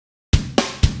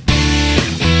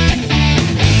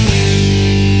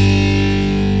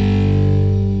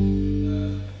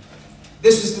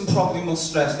most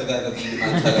stressed I've ever been in my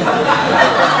entire life.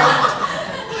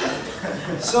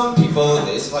 Some people,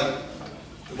 it's like,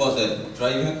 was it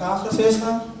driving a car for the first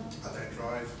time? I don't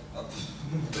drive.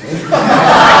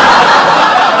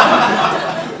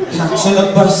 Catching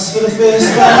a bus for the first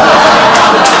time?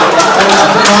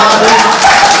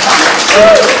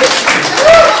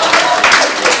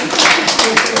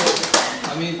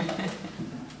 I mean,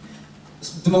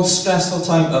 the most stressful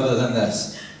time other than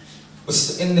this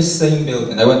was in this same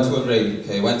building. I went to a rave,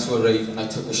 okay? I went to a rave and I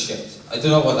took a shit. I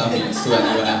don't know what that means to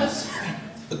anyone else.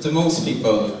 But to most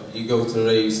people, you go to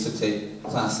raves to take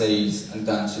class A's and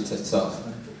dance your tits off.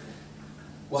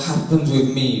 What happened with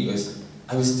me was,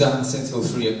 I was dancing till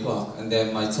 3 o'clock and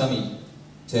then my tummy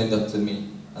turned up to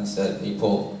me and said, "Hey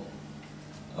Paul,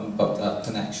 I'm about to have a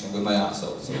connection with my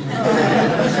arsehole." So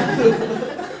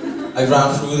I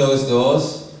ran through those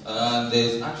doors, and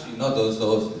there's actually not those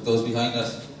doors behind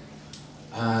us.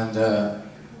 And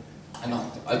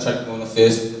I tried to go in the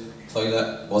first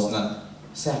toilet, wasn't there?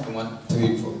 Second one,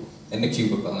 beautiful, in the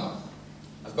cubicle now.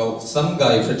 I've got some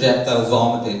guy projectile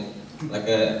vomiting, like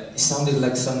it sounded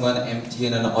like someone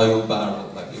emptying an oil barrel.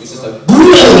 Like it was just like,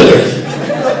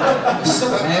 it was so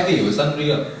heavy, it was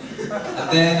unreal. And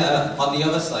then on the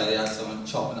other side, I had someone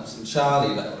chopping up some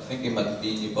Charlie. Like I think it might be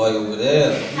your boy over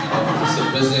there, you know, it's a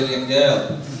Brazilian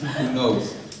girl, who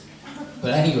knows?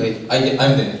 But anyway,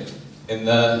 I'm there in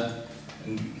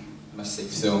my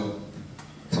safe zone,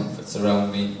 comforts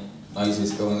around me.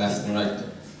 Noises going left and right.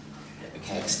 Get the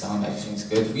kegs down, everything's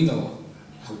good. We know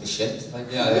how to shit. Like,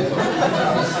 yeah,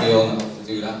 we all know how to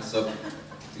do that. So,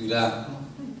 do that.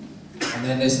 And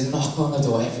then there's a knock on the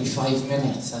door every 5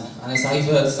 minutes. And it's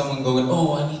either someone going,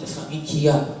 "Oh, I need a fucking key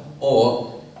up,"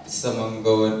 or someone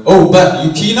going, "Oh, but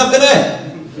you keying up in it?"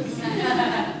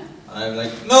 And I'm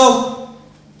like, "No,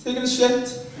 taking a shit."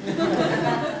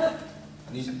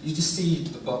 And you just see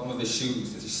the bottom of his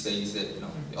shoes as he stays there, you know.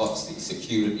 Obviously,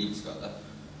 security's got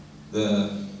the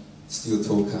steel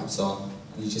toe caps on,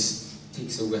 and he just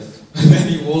takes a whiff, and then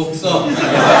he walks off.